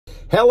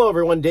Hello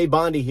everyone, Dave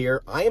Bondy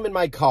here. I am in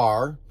my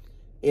car,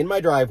 in my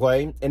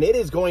driveway, and it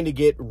is going to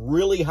get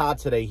really hot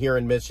today here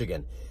in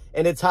Michigan.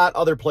 And it's hot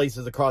other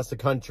places across the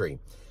country.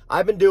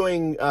 I've been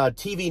doing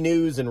TV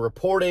news and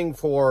reporting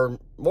for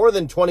more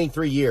than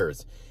 23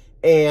 years.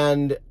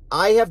 And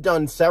I have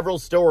done several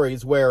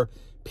stories where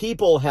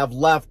people have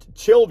left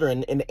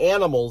children and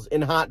animals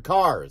in hot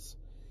cars.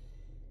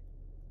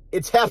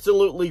 It's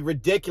absolutely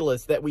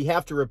ridiculous that we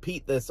have to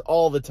repeat this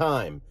all the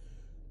time.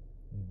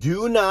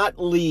 Do not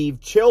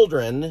leave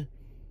children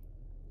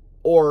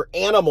or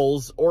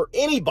animals or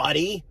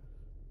anybody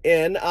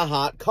in a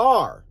hot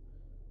car.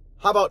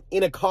 How about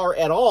in a car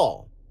at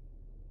all?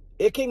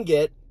 It can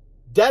get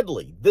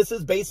deadly. This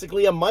is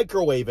basically a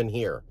microwave in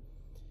here.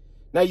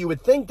 Now, you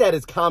would think that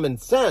is common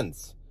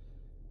sense,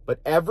 but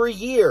every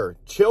year,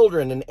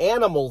 children and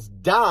animals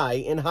die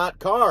in hot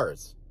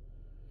cars.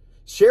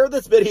 Share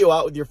this video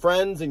out with your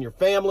friends and your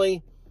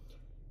family.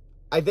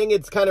 I think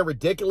it's kind of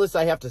ridiculous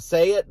I have to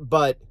say it,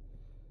 but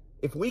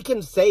if we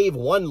can save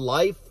one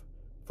life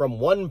from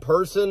one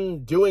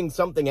person doing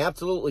something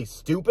absolutely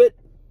stupid,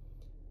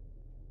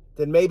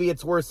 then maybe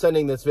it's worth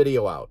sending this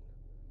video out.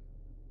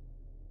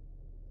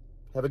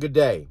 Have a good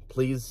day.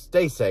 Please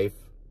stay safe.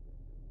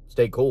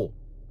 Stay cool.